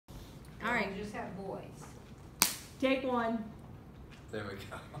All right. We just have boys. Take one. There we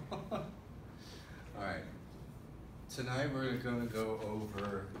go. All right. Tonight we're going to go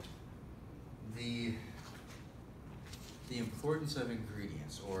over the importance of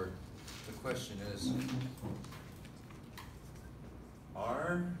ingredients, or the question is,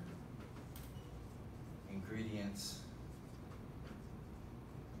 are ingredients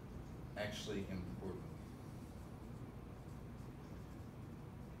actually important?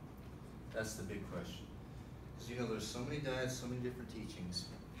 That's the big question. Because you know, there's so many diets, so many different teachings,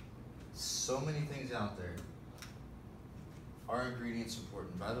 so many things out there. Are ingredients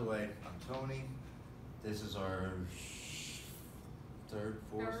important? By the way, I'm Tony. This is our third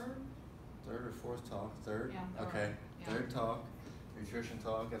or fourth talk. Third? Yeah, Okay. yeah. Third talk, nutrition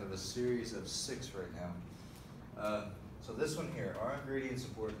talk, out of a series of 6 right now. So this one here, are ingredients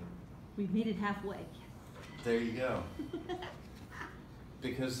important? We've made it halfway. There you go.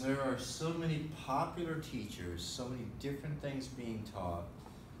 Because there are so many popular teachers, so many different things being taught,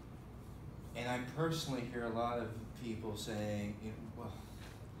 and I personally hear a lot of people saying, you know, well,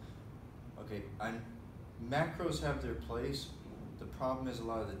 okay, macros have their place. The problem is a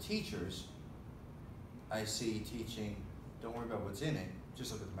lot of the teachers I see teaching, don't worry about what's in it,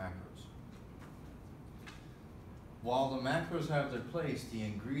 just look at the macros. While the macros have their place, the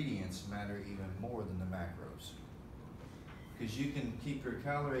ingredients matter even more than the macros. Because you can keep your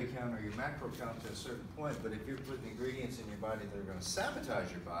calorie count or your macro count to a certain point, but if you're putting ingredients in your body that are going to sabotage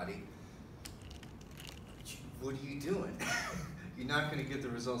your body, what are you doing? You're not going to get the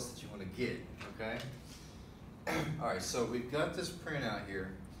results that you want to get, okay? All right, so we've got this printout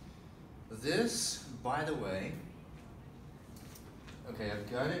here. This, by the way, okay,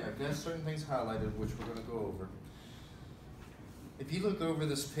 I've got it. I've got certain things highlighted, which we're going to go over. If you look over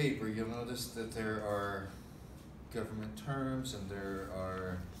this paper, you'll notice that there are government terms and there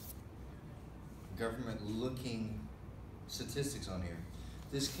are government-looking statistics on here.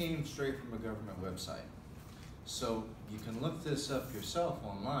 This came straight from a government website. So you can look this up yourself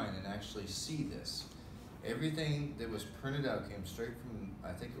online and actually see this. Everything that was printed out came straight from,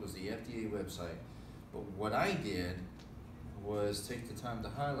 I think it was the FDA website. But what I did was take the time to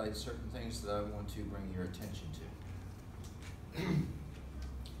highlight certain things that I want to bring your attention to.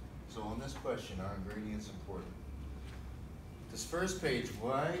 So on this question, are ingredients important? This first page,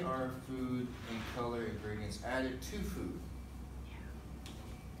 why are food and color ingredients added to food?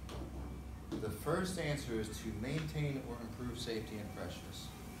 The first answer is to maintain or improve safety and freshness.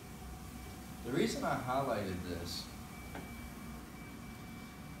 The reason I highlighted this,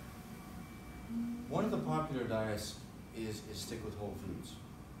 one of the popular diets is stick with whole foods.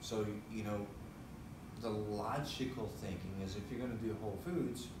 So, you know, the logical thinking is if you're going to do whole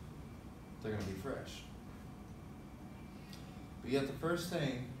foods, they're going to be fresh. But yet the first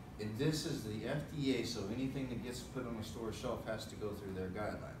thing, and this is the FDA, so anything that gets put on a store shelf has to go through their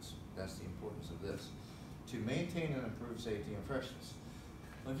guidelines. That's the importance of this. To maintain and improve safety and freshness.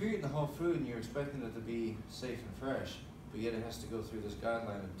 Well, if you're eating the whole food and you're expecting it to be safe and fresh, but yet it has to go through this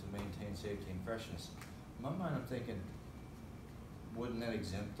guideline to maintain safety and freshness, in my mind I'm thinking, wouldn't that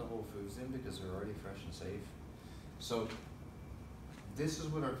exempt the whole foods then because they're already fresh and safe? So this is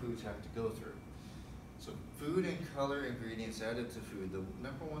what our foods have to go through. So food and color ingredients added to food, the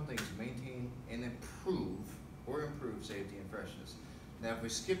number one thing is maintain and improve safety and freshness. Now if we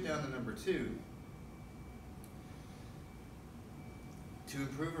skip down to number 2, to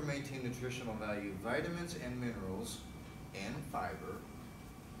improve or maintain nutritional value, vitamins and minerals and fiber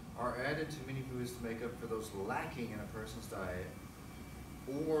are added to many foods to make up for those lacking in a person's diet,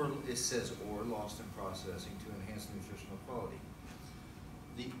 or it says or lost in processing to enhance nutritional quality.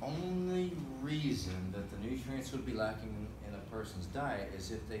 The only reason that the nutrients would be lacking in a person's diet is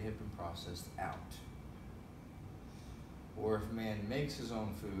if they have been processed out. Or if man makes his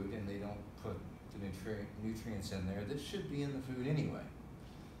own food and they don't put the nutrients in there that should be in the food anyway.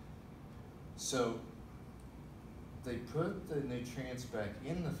 So they put the nutrients back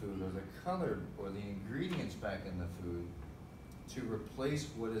in the food, or the color or the ingredients back in the food to replace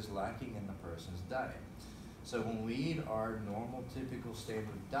what is lacking in the person's diet. So when we eat our normal, typical, standard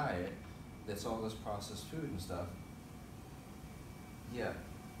diet, that's all this processed food and stuff, yeah,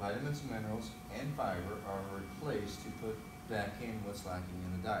 vitamins, minerals, and fiber are replaced to put back in what's lacking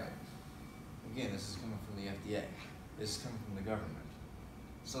in the diet. Again, this is coming from the FDA. This is coming from the government.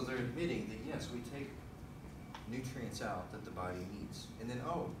 So they're admitting that yes, we take nutrients out that the body needs. And then,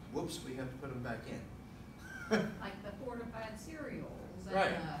 oh, whoops, we have to put them back in. Like the fortified cereals. And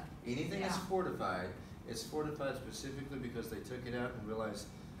Right. Anything that's yeah. fortified, it's fortified specifically because they took it out and realized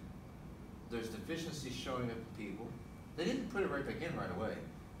there's deficiencies showing up in people. They didn't put it right back in right away.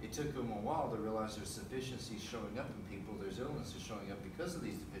 It took them a while to realize there's deficiencies showing up in people, there's illnesses showing up because of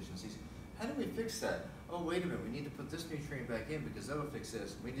these deficiencies. How do we fix that? Oh, wait a minute, we need to put this nutrient back in because that'll fix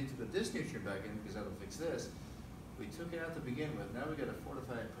this. We need to put this nutrient back in because that'll fix this. We took it out to begin with, now we gotta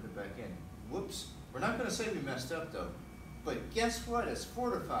fortify it and put it back in. Whoops, we're not gonna say we messed up though, but guess what, it's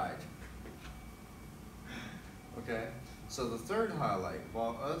fortified. Okay, so the third highlight,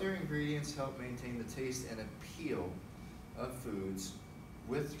 while other ingredients help maintain the taste and appeal of foods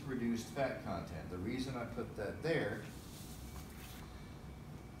with reduced fat content. The reason I put that there,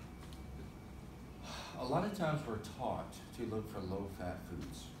 a lot of times we're taught to look for low-fat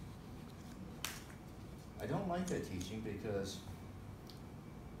foods. I don't like that teaching because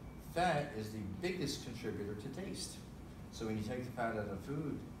fat is the biggest contributor to taste. So when you take the fat out of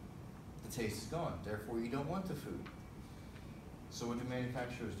food, the taste is gone. Therefore, you don't want the food. So what do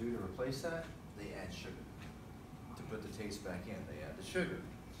manufacturers do to replace that? They add sugar. To put the taste back in, they add the sugar.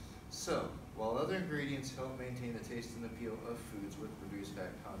 So, while other ingredients help maintain the taste and appeal of foods with reduced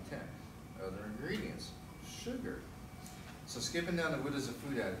fat content, other ingredients, sugar. So skipping down to what is a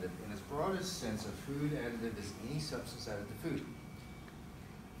food additive? In its broadest sense, a food additive is any substance added to food.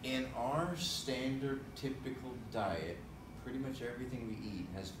 In our standard, typical diet, pretty much everything we eat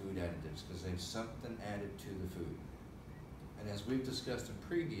has food additives because there's something added to the food. And as we've discussed in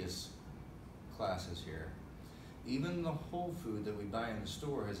previous classes here, even the whole food that we buy in the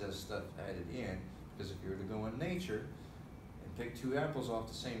store has that stuff added in, because if you were to go in nature and pick 2 apples off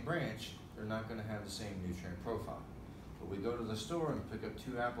the same branch, they're not going to have the same nutrient profile. But we go to the store and pick up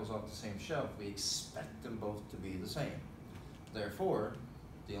 2 apples off the same shelf, we expect them both to be the same. Therefore,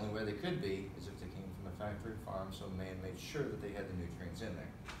 the only way they could be is if they came from a factory farm, so man made sure that they had the nutrients in there.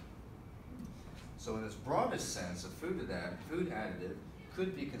 So in its broadest sense, a food additive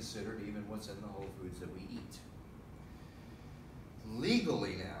could be considered even what's in the whole foods that we eat.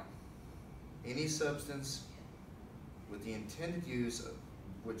 Legally now, any substance with the intended use of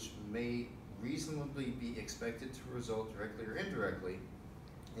which may reasonably be expected to result directly or indirectly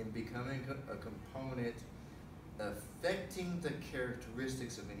in becoming a component affecting the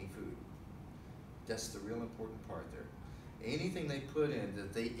characteristics of any food. That's the real important part there. Anything they put in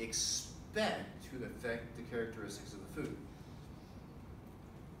that they expect to affect the characteristics of the food.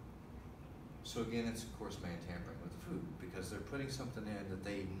 So again, it's of course man tampering with the food because they're putting something in that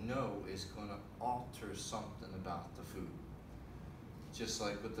they know is going to alter something about the food. Just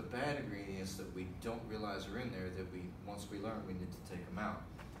like with the bad ingredients that we don't realize are in there that once we learn, we need to take them out.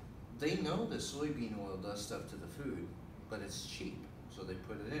 They know that soybean oil does stuff to the food, but it's cheap, so they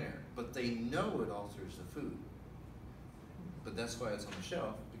put it in there. But they know it alters the food. But that's why it's on the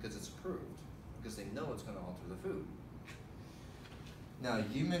shelf, because it's approved, because they know it's going to alter the food. Now,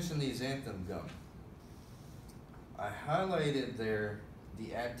 you mentioned the xanthan gum. I highlighted there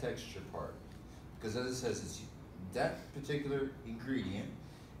the add texture part, because as it says, that particular ingredient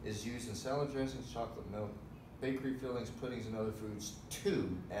is used in salad dressings, chocolate milk, bakery fillings, puddings, and other foods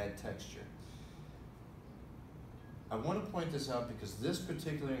to add texture. I want to point this out because this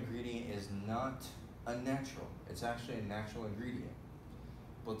particular ingredient is not a natural. It's actually a natural ingredient.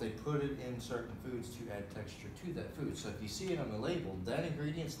 But they put it in certain foods to add texture to that food. So if you see it on the label, that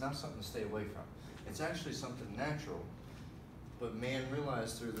ingredient's not something to stay away from. It's actually something natural. But man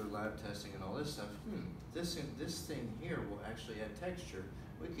realized through their lab testing and all this stuff, this thing here will actually add texture.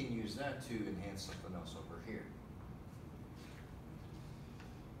 We can use that to enhance something else over here.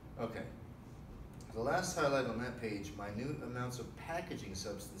 Okay. The last highlight on that page, minute amounts of packaging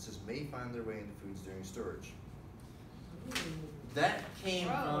substances may find their way into foods during storage. That came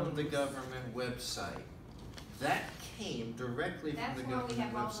from the government website. That came directly from the government website. That's why we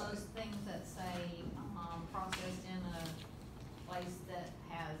have all those things that say processed in a place that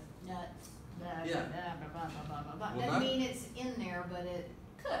has nuts, blah, Yeah. blah, blah, blah, blah, blah, blah. Well, Doesn't mean it's in there, but it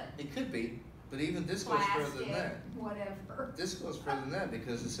could. It could be, but even this goes further than Plastic, that. whatever. This goes further than that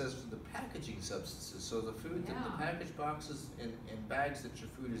because it says for the packaging substances. So the food, that the Yeah. package boxes and bags that your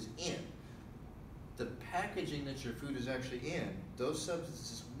food is in, the packaging that your food is actually in, those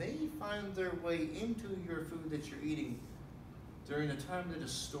substances may find their way into your food that you're eating during the time that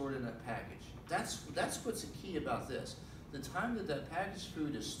it's stored in that package. That's what's the key about this. The time that that packaged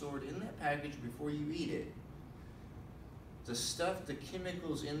food is stored in that package before you eat it, the stuff, the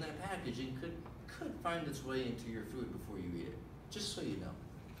chemicals in that packaging could find its way into your food before you eat it. Just so you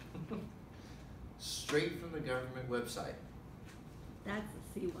know. Straight from the government website. That's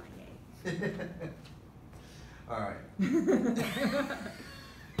a CYA. All right.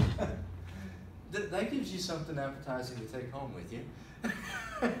 That gives you something appetizing to take home with you.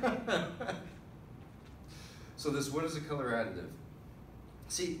 So what is a color additive?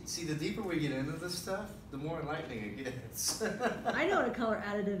 See, the deeper we get into this stuff, the more enlightening it gets. I know what a color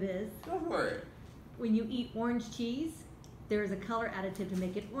additive is. Go for it. When you eat orange cheese, there is a color additive to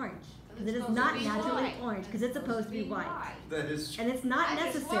make it orange. Because it is supposed to not be naturally white. orange, because it's supposed to be white. That is true. And it's not I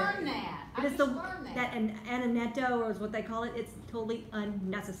necessary. just learned that. But I it's just the learned that an annetto, or is what they call it. It's totally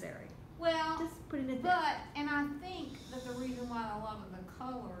unnecessary. Well, Just putting it there. but, and I think that the reason why I love the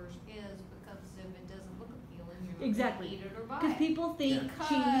colors is because if it doesn't look appealing, you're not Exactly. gonna eat it or buy Because it. people think Because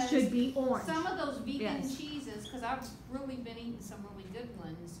cheese should be orange. Some of those vegan Yes. cheeses, cause I've really been eating some really good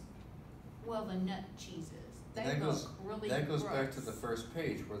ones, well, the nut cheeses, they That look goes- really That goes back to gross. the first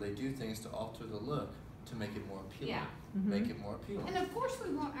page where they do things to alter the look to make it more appealing. Yeah. Make Mhm. it more appealing. And of course,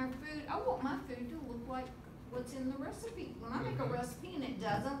 we want our food, I want my food to look like what's in the recipe. When I make a Mhm. recipe and it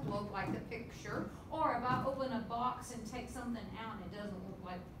doesn't look like the picture, or if I open a box and take something out and it doesn't look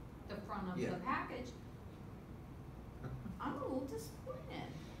like the front of Yeah. the package, I'm a little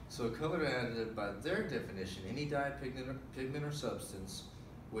disappointed. So a color additive, by their definition, any dye, pigment or substance,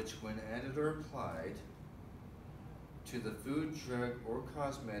 which when added or applied to the food, drug, or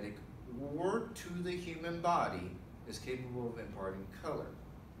cosmetic, or to the human body, is capable of imparting color.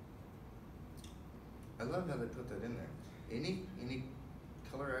 I love how they put that in there. Any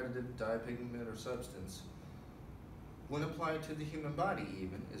color additive, dye, pigment, or substance, when applied to the human body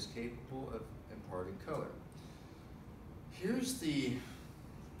even, is capable of imparting color. Here's the,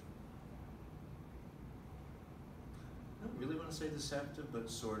 I don't really want to say deceptive, but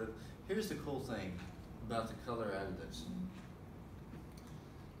sort of. Here's the cool thing about the color additives.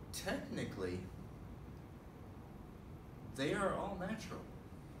 Technically, they are all natural.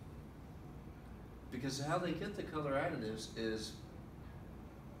 Because how they get the color additives is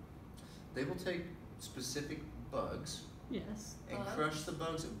they will take specific bugs Yes. and Bugs? crush the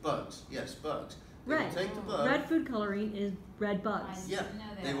bugs. Bugs, yes, bugs. They Red. will take the bug. Red food coloring is red bugs. Yeah, didn't know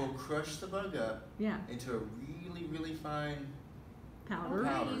they that. will crush the bug up Yeah. into a really, really fine, Powder.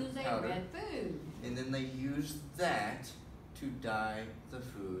 Powder, They use a powder. red food. and then they use that to dye the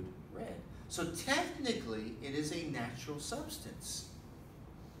food red. So technically, it is a natural substance.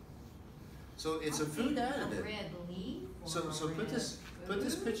 So it's a food A additive. red leaf or So a put red this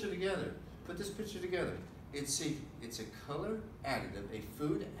food? picture together. Put this picture together. It's a color additive, a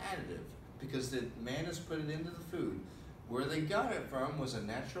food additive, because the man has put it into the food. Where they got it from was a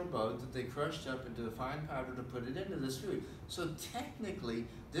natural bug that they crushed up into a fine powder to put it into this food. So technically,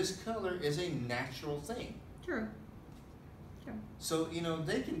 this color is a natural thing. True. True. So,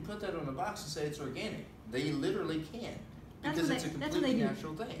 they can put that on a box and say it's organic. They literally can. That's Because what it's a they- that's what completely they do.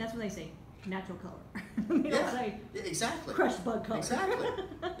 natural thing. That's what they say. Natural color. They don't Yeah. say Yeah, exactly. crushed bug color. Exactly.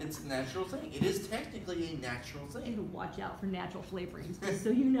 It's a natural thing. It is technically a natural You thing. need to watch out for natural flavorings, just so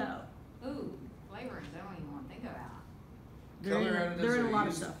you know. Ooh, flavorings, I don't even wanna think about. They're Color in a- additives they're in a are lot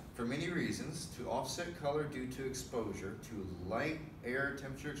of used stuff. for many reasons to offset color due to exposure to light, air,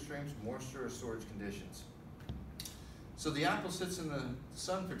 temperature extremes, moisture, or storage conditions. So the apple sits in the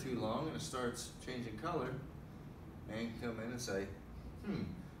sun for too long and it starts changing color. Man can come in and say,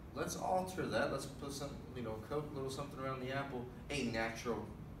 let's alter that. Let's put some, coat a little something around the apple, a natural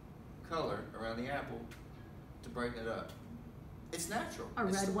color around the apple to brighten it up. It's natural. A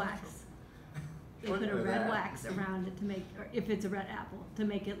It's red still wax. natural. They put a Or red that. wax around it to make, or if it's a red apple, to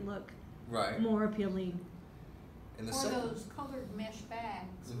make it look Right. more appealing. And the Or second, those colored mesh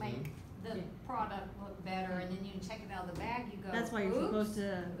bags Mhm. make the Yeah. product look better, and then you take it out of the bag, you go, That's why you're supposed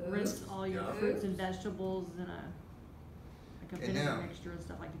to rinse oops, all your Yeah. fruits and vegetables in a, like a And vinegar now- mixture and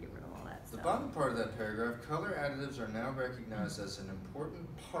stuff, like to get rid of all that the stuff. bottom part of that paragraph, color additives are now recognized as an important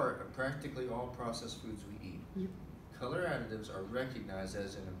part of practically all processed foods we eat. Yep. Color additives are recognized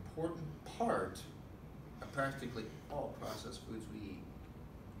as an important part of practically all processed foods we eat.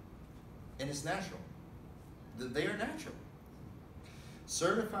 And it's natural. They are natural.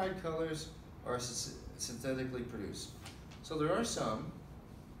 Certified colors are synthetically produced. So there are some,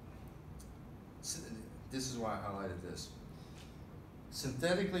 this is why I highlighted this.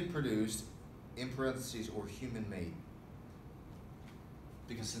 Synthetically produced, in parentheses, or human made.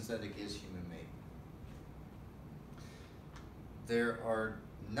 Because synthetic is human made. There are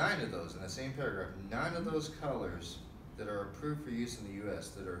 9 of those in the same paragraph, 9 of those colors that are approved for use in the US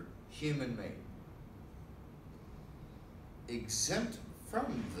that are human made. Exempt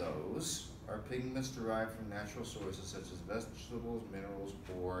from those are pigments derived from natural sources such as vegetables, minerals,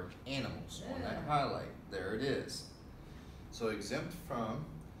 or animals. On that Yeah. highlight, there it is. So exempt from,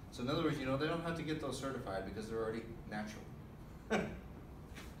 so in other words, they don't have to get those certified because they're already natural.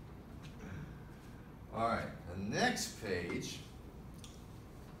 Alright, the next page.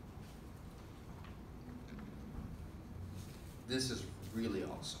 This is really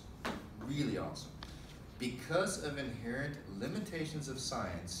awesome. Really awesome. Because of inherent limitations of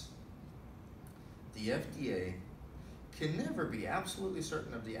science, the FDA can never be absolutely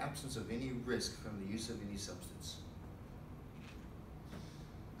certain of the absence of any risk from the use of any substance.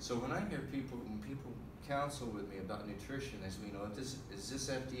 So when I hear people, when people counsel with me about nutrition, they say, you know, is this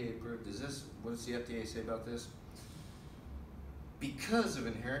FDA approved? What does the FDA say about this? Because of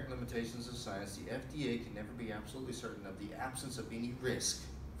inherent limitations of science, the FDA can never be absolutely certain of the absence of any risk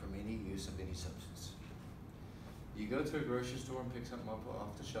from any use of any substance. You go to a grocery store and pick something up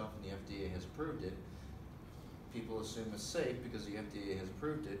off the shelf and the FDA has approved it. People assume it's safe because the FDA has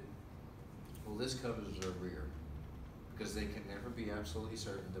approved it. Well, this covers their rear, because they can never be absolutely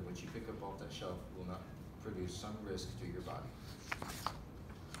certain that what you pick up off that shelf will not produce some risk to your body.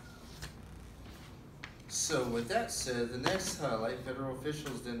 So with that said, the next highlight, federal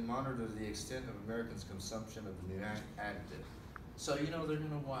officials then monitor the extent of Americans' consumption of the new additive. So, you know, they're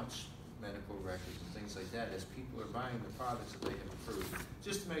gonna watch medical records and things like that as people are buying the products that they have approved,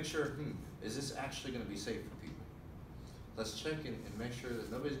 just to make sure, is this actually gonna be safe for people? Let's check and make sure that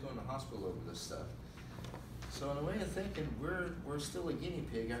nobody's going to hospital over this stuff. So in a way of thinking, we're still a guinea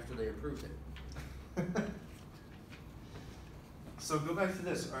pig after they approved it. So go back to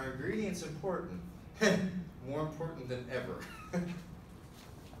this, are ingredients important? More important than ever.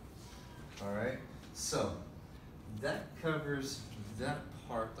 Alright, so that covers that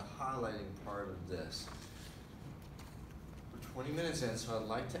part, the highlighting part of this. We're 20 minutes in, so I'd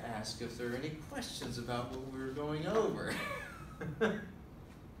like to ask if there are any questions about what we're going over.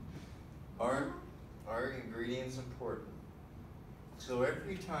 Are ingredients important? So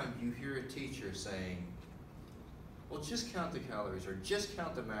every time you hear a teacher saying, well, just count the calories, or just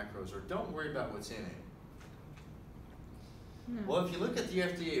count the macros, or don't worry about what's in it. Well, if you look at the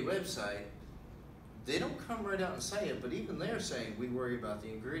FDA website, they don't come right out and say it, but even they're saying we worry about the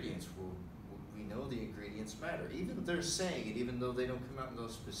ingredients. Well, we know the ingredients matter. Even they're saying it, even though they don't come out in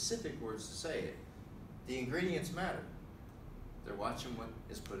those specific words to say it. The ingredients matter. They're watching what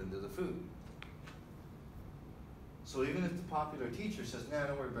is put into the food. So even if the popular teacher says, nah,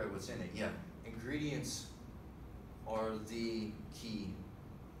 don't worry about what's in it. Yeah, ingredients are the key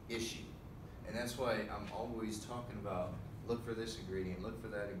issue. And that's why I'm always talking about, look for this ingredient, look for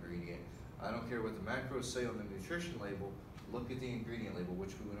that ingredient. I don't care what the macros say on the nutrition label, look at the ingredient label,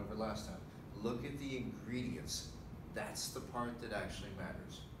 which we went over last time. Look at the ingredients. That's the part that actually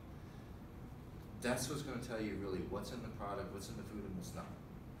matters. That's what's going to tell you really what's in the product, what's in the food, and what's not.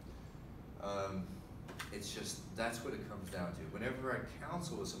 It's just, that's what it comes down to. Whenever I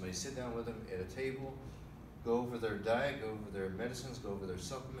counsel with somebody, sit down with them at a table, go over their diet, go over their medicines, go over their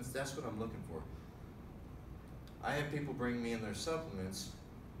supplements, that's what I'm looking for. I have people bring me in their supplements,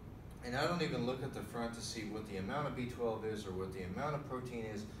 and I don't even look at the front to see what the amount of B12 is or what the amount of protein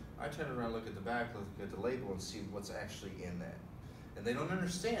is. I turn around, look at the back, look at the label, and see what's actually in that. And they don't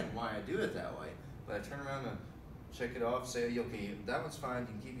understand why I do it that way, but I turn around and check it off, say, okay, that one's fine, you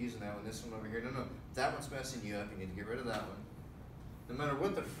can keep using that one, this one over here, no, that one's messing you up, you need to get rid of that one. No matter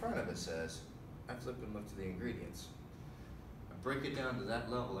what the front of it says, I flip and look to the ingredients. I break it down to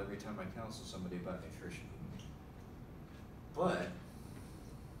that level every time I counsel somebody about nutrition. But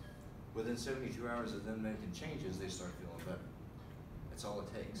within 72 hours of them making changes, they start feeling better. That's all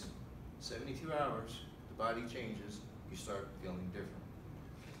it takes. 72 hours, the body changes, you start feeling different.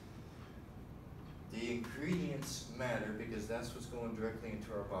 The ingredients matter because that's what's going directly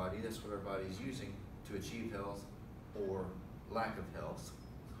into our body. That's what our body's using to achieve health or lack of health.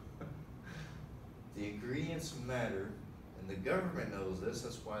 The ingredients matter, and the government knows this.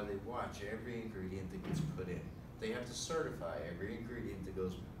 That's why they watch every ingredient that gets put in. They have to certify every ingredient that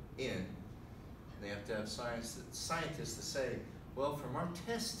goes in. And they have to have scientists to say, well, from our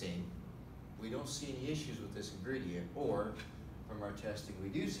testing, we don't see any issues with this ingredient, or from our testing, we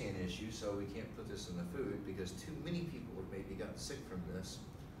do see an issue, so we can't put this in the food because too many people have maybe gotten sick from this,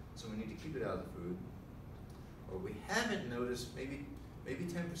 so we need to keep it out of the food. Or we haven't noticed, maybe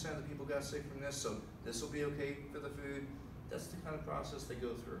 10% of the people got sick from this, so this will be okay for the food. That's the kind of process they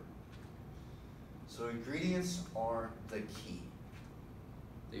go through. So ingredients are the key.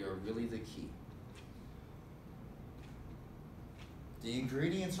 They are really the key. The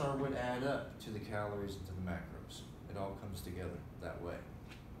ingredients are what add up to the calories and to the macros. It all comes together that way.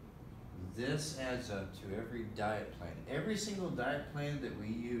 This adds up to every diet plan. Every single diet plan that we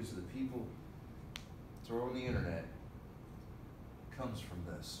use, that people throw on the internet, comes from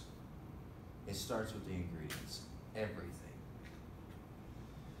this. It starts with the ingredients, everything.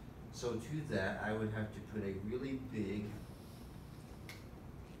 So to that, I would have to put a really big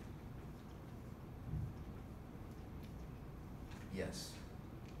Yes.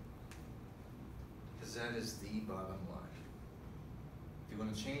 Because that is the bottom line. If you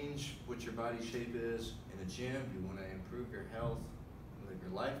want to change what your body shape is in a gym, you want to improve your health, live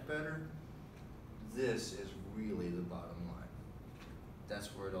your life better, this is really the bottom line. That's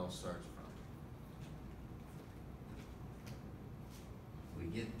where it all starts from. We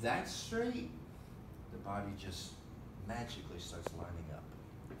get that straight, the body just magically starts lining up.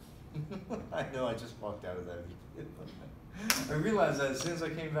 I know I just walked out of that video. I realized that as soon as I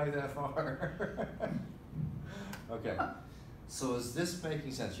came back that far. Okay. So is this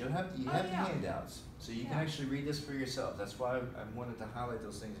making sense? You have the Yeah. handouts, so you can Yeah. actually read this for yourself. That's why I wanted to highlight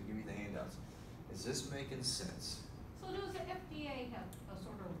those things and give you the handouts. Is this making sense? So does the FDA have a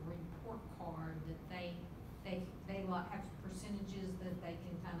sort of report card that they like have percentages that they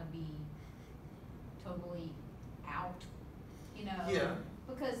can kind of be totally out, you know? Yeah.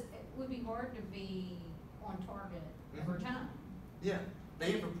 Because it would be hard to be on target over Mhm. time. Yeah.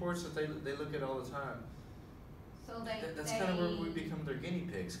 They have reports that they look at all the time. So they. That's kind of where we become their guinea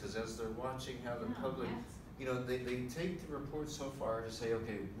pigs, because as they're watching how the public, you know, they take the report so far to say,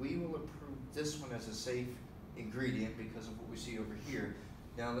 okay, we will approve this one as a safe ingredient because of what we see over here.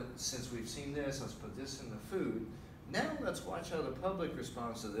 Now, since we've seen this, let's put this in the food. Now let's watch how the public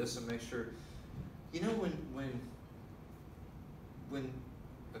responds to this and make sure, you know, when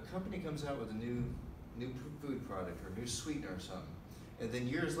a company comes out with a new food product or new sweetener or something, and then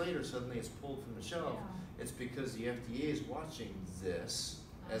years later suddenly it's pulled from the shelf, it's because the FDA is watching this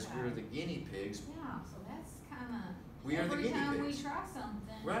as Okay. we're the guinea pigs. Yeah, so that's kinda, We are the every guinea time we pigs. try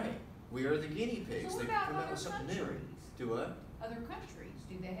something. Right. We are the guinea pigs. So what They about come out other with something new. countries? Do what? Other countries,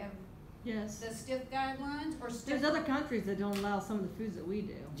 do they have Yes. the stiff guidelines or stiff? There's other countries that don't allow some of the foods that we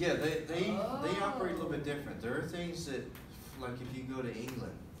do. Yeah, they operate a little bit Oh. different. There are things that, like if you go to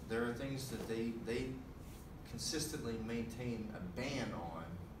England, there are things that they consistently maintain a ban on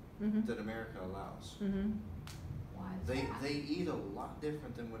Mm-hmm. that America allows. Mm-hmm. Why is They that? they eat a lot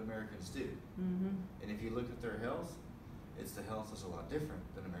different than what Americans do. Mm-hmm. And if you look at their health, the health is a lot different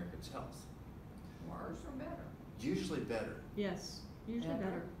than Americans' health. Worse or better? Usually better. Yes. Usually Better?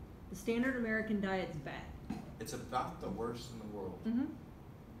 better. The standard American diet's bad. It's about the worst in the world. Mm-hmm.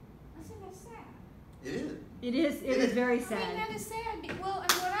 I see, that's sad. It is. It is. It is very I mean, sad. that is sad. Well,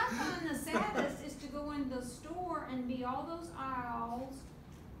 and what I find the saddest is to go in the store and be all those aisles,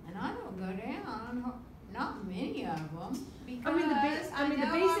 and I don't go down, not many of them, because I mean, the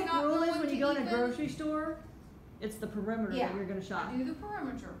basic not rule is going when you to go in a even- grocery store, it's the perimeter Yeah, that you're gonna shop. I do the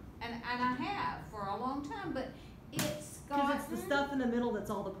perimeter, and I have for a long time, but it's gotten. Because it's the stuff in the middle that's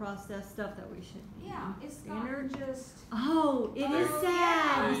all the processed stuff that we should. Yeah, it's Standard. gotten just. Oh, it is Oh, sad.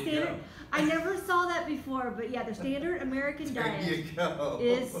 yeah. The There you standard. I never saw that before, but yeah, the standard American There diet you go.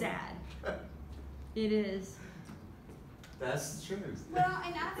 is sad. It is. That's the truth. Well,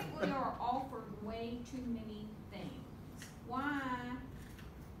 and I think we are offered way too many things. Why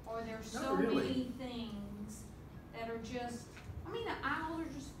are there so Not really. many things that are just, I mean, the aisles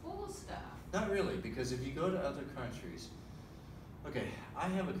are just full of stuff. Not really, because if you go to other countries, okay, I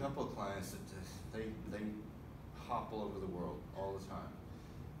have a couple of clients that they hop all over the world all the time,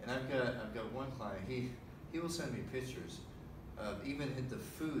 and I've got one client. He will send me pictures of even the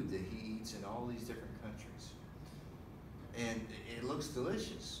food that he eats in all these different countries, and it looks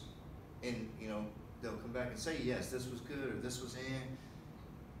delicious. And you know, they'll come back and say, yes, this was good or this was in.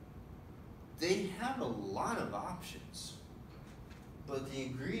 They have a lot of options. But the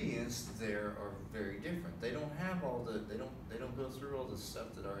ingredients there are very different. They don't have all the they don't go through all the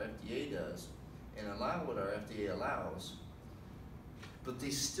stuff that our FDA does and allow what our FDA allows. But they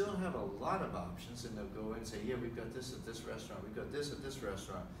still have a lot of options, and they'll go in and say, yeah, we've got this at this restaurant, we've got this at this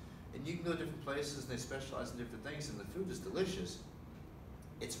restaurant. And you can go to different places and they specialize in different things, and the food is delicious.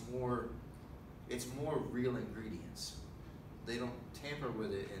 It's more real ingredients. They don't tamper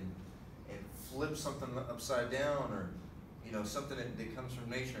with it and flip something upside down, or you know, something that comes from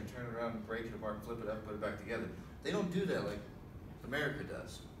nature and turn it around and break it apart, flip it up, put it back together. They don't do that like America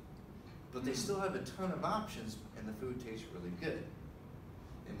does. But they still have a ton of options, and the food tastes really good.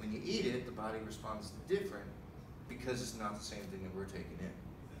 And when you eat it, the body responds different because it's not the same thing that we're taking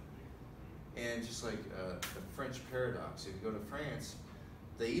in. And just like the French paradox, if you go to France,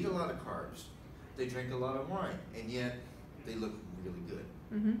 they eat a lot of carbs, they drink a lot of wine, and yet they look really good.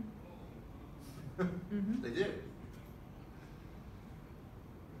 Mm-hmm. Mm-hmm. They do.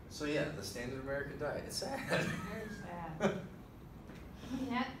 So yeah, the standard American diet, it's sad. Very sad. I mean,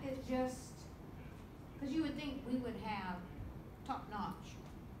 that is just, because you would think we would have top-notch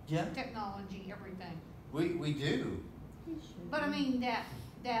Yeah, technology, everything. we do. But I mean, that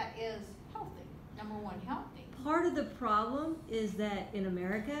is healthy. number one, healthy. Part of the problem is that in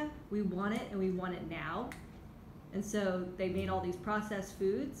America, we want it and we want it now. And so they made all these processed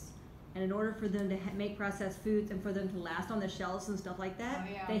foods. And in order for them to make processed foods and for them to last on the shelves and stuff like that,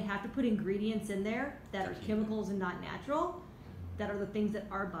 Oh, yeah. they have to put ingredients in there that To are keep it. chemicals and not natural, that are the things that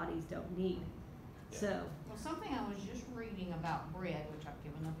our bodies don't need. Yeah. So, Well, something I was just reading about bread, which I've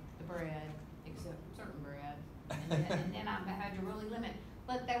given up the bread, except certain bread, and then I've had to really limit.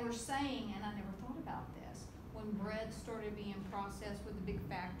 But they were saying, and I never thought about this, when bread started being processed with the big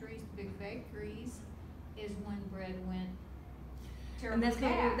factories, the big bakeries, is when bread went and terribly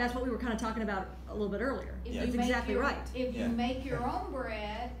bad. that's what we were kind of talking about a little bit earlier. If Yeah. you That's make exactly your- right. If Yeah. you make your own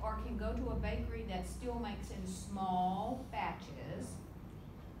bread or can go to a bakery that still makes in small batches,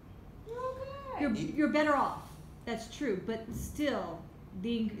 you're okay. You're better off. That's true, but still,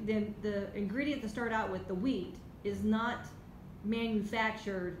 the ingredient to start out with, the wheat, is not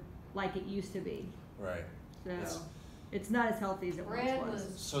manufactured like it used to be. Right. So It's- it's not as healthy as it Bread once was.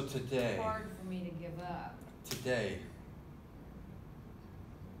 was So today, hard for me to give up.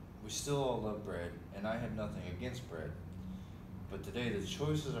 we still all love bread, and I have nothing against bread. But today, the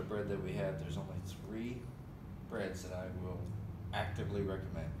choices of bread that we have, there's only 3 breads that I will actively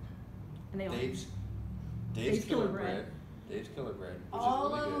recommend. And they all Dave's Dave's Killer Killer Bread. Bread. Dave's Killer Bread, which All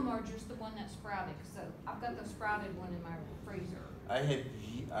is really of good. them are just the one that sprouted, so I've got the sprouted one in my freezer. I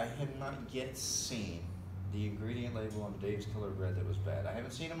have not yet seen the ingredient label on Dave's Killer Bread that was bad. I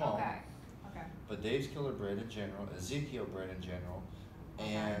haven't seen them all. Okay. But Dave's Killer Bread in general, Ezekiel bread in general,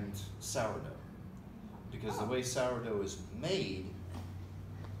 Okay. and sourdough. Because the Oh. way sourdough is made,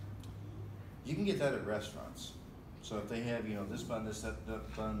 you can get that at restaurants. So if they have, this bun, this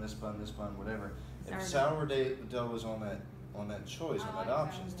bun, this bun, this bun, whatever, if sourdough is on that choice, I on like that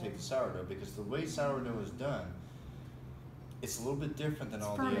option, sourdough. take the sourdough, because the way sourdough is done, it's a little bit different than It's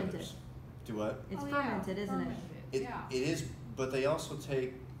all fermented. the others. Do what? It's Oh, yeah, fermented, isn't it? fermented, It, yeah, it is, but they also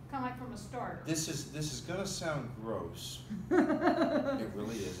take, kinda like from a starter. this is gonna sound gross. It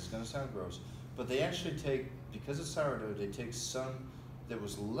really is. It's gonna sound gross, but they actually take, because of sourdough, they take some that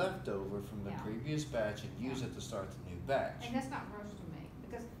was left over from the Yeah. previous batch and use Yeah. it to start the new batch. And that's not gross to me,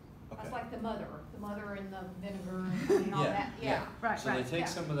 because Okay. that's like the mother and the vinegar and all Yeah, that, yeah. yeah. Right, So they right. take Yeah.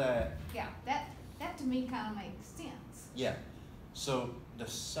 some of that. Yeah, that to me kinda makes sense. Yeah. So the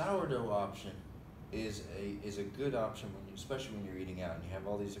sourdough option is a good option especially when you're eating out and you have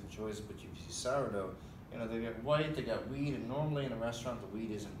all these different choices. But you see sourdough, they got white, they got wheat, and normally in a restaurant the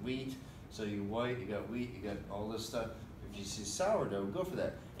wheat isn't wheat. So you white, you got wheat, you got all this stuff. If you see sourdough, go for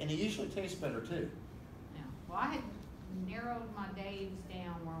that, and it usually tastes better too. Yeah, well, I had narrowed my days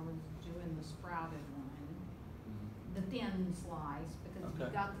down where I was doing the sprouted one, the thin slice, because if you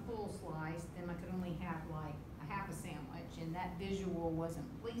Okay. got the full slice, then I could only have like a half a sandwich, and that visual wasn't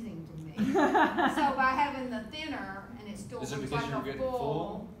pleasing to me. So by having the thinner, and it still Is it looks because like you were a getting full.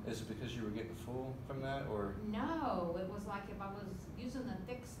 full? Is it because you were getting full from that, or? No, it was like if I was using the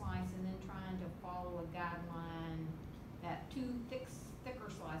thick slice and then trying to follow a guideline, that 2 thicker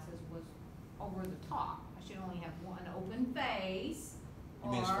slices was over the top. I should only have one open face. You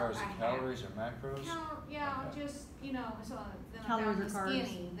mean as or far as the I have- calories or macros? Yeah, Okay. just, so then I Calories found or the carbs?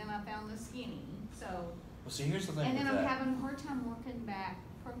 skinny, then I found the skinny, so. Well, see, here's the thing And with then I'm that. having a hard time working back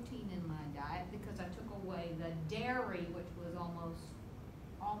protein in my diet because I took away the dairy, which was almost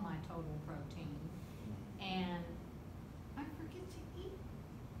all my total protein. And I forget to eat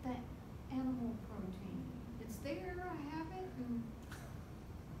the animal protein. It's there, I have it, and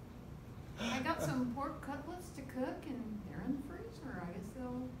I got some pork cutlets to cook and they're in the freezer. I guess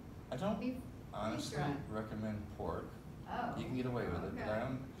they'll I don't be honestly freeze-dried. recommend pork. Oh. You can get away with it, but Okay.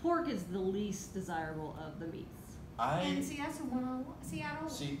 Pork is the least desirable of the meats. And see, that's the one I want. See,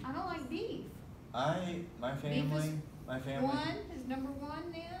 I don't like beef. my family, One is number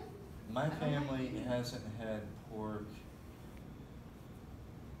one then? my I don't like family beef. hasn't had pork.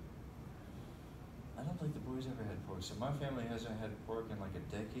 I don't think the boys ever had pork, so my family hasn't had pork in like a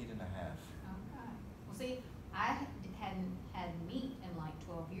decade and a half. Okay. Well, see, I hadn't had meat in like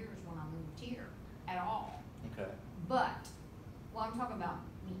 12 years when I moved here at all. Okay. But, I'm talking about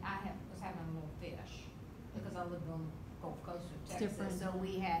meat. Was having a little fish because I lived on the Gulf Coast of It's Texas. different. So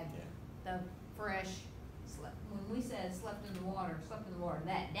we had Yeah. the fresh, when we said slept in the water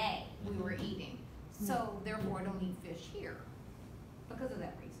that day, we were eating. So therefore I don't eat fish here because of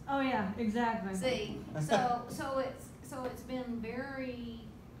that reason. Oh yeah, exactly. See, so it's been very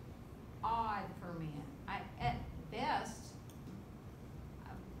odd for me. At best,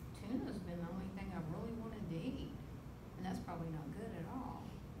 tuna's been the only thing I've really wanted to eat, and that's probably not good at all.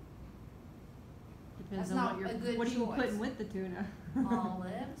 Depends That's on not what a good what are you choice. putting with the tuna?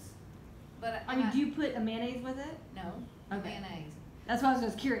 Olives, but. I mean, do you put a mayonnaise with it? No, Okay. mayonnaise, That's why I was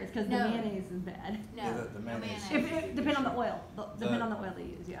just curious, because the No. mayonnaise is bad. no, Yeah, the no mayonnaise. mayonnaise. If it, depend on the oil, depend The- on the oil they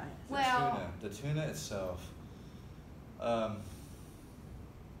use, yeah. Well- The tuna itself,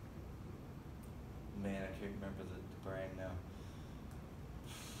 man, I can't remember the brand now.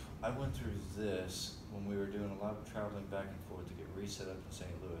 I went through this when we were doing a lot of traveling back and forth to get reset up in St.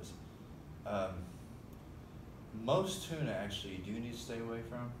 Louis. Most tuna actually you do need to stay away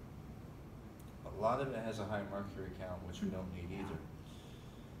from. A lot of it has a high mercury count, which we don't need either.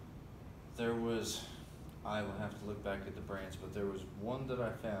 There was, I will have to look back at the brands, but there was one that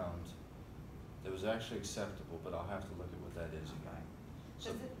I found that was actually acceptable, but I'll have to look at what that is again.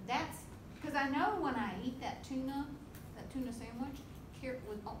 So, Cause I know when I eat that tuna sandwich,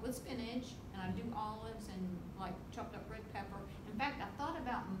 with spinach, and I do olives and like chopped up red pepper. In fact, I thought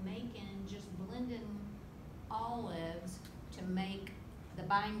about just blending olives to make the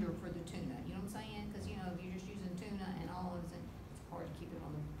binder for the tuna, you know what I'm saying? Cause if you're just using tuna and olives, and it's hard to keep it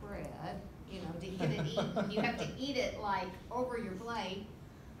on the bread, to get it eaten, you have to eat it like over your plate,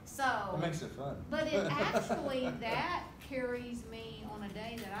 so. that makes it fun. But it actually, that carries me on a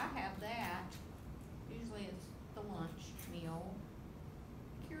day that I have that, usually it's the lunch meal,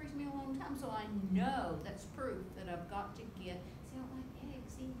 carries me a long time, so I know that's proof that I've got to get, see, I don't like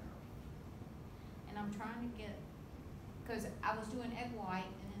eggs either. And I'm trying to get, cause I was doing egg white,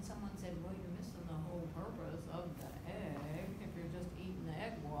 and then someone said, well, you're missing the whole purpose of the egg, if you're just eating the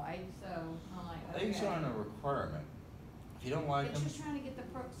egg white, so I'm like, okay. Eggs aren't a requirement. If you don't like It's them, just trying to get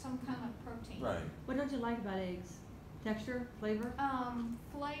some kind of protein. right. What don't you like about eggs? Texture, flavor?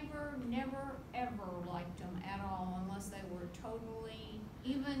 Flavor, never ever liked them at all unless they were totally,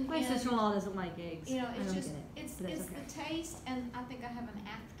 even My in, sister-in-law doesn't like eggs. it's I don't just, get it, it's but that's okay. the taste, and I think I have an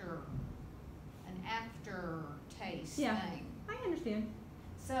after taste Yeah. thing. I understand.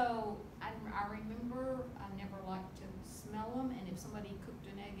 So, I remember I never liked to smell them, and if somebody cooked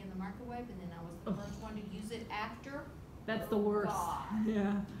an egg in the microwave, and then I was the Ugh. first one to use it after, That's the oh, worst. God.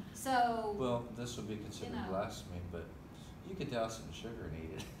 Yeah. So. Well, this would be considered know. blasphemy, but you could douse it in sugar and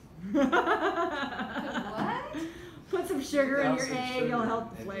eat it. What? Put some sugar in Douse your some egg, sugar it'll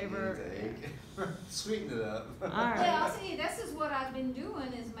help the and eat flavor. the egg. Sweeten it up. All right. Well, see, this is what I've been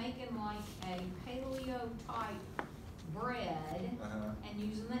doing, is making like a paleo type bread Uh-huh. and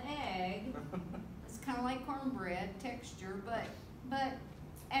using the egg. It's kind of like cornbread texture, but,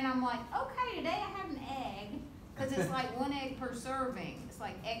 and I'm like, okay, today I have an egg, cause it's like one egg per serving. It's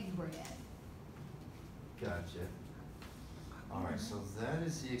like egg bread. Gotcha. All right, so that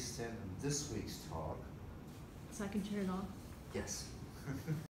is the extent of this week's talk. So I can turn it off? Yes.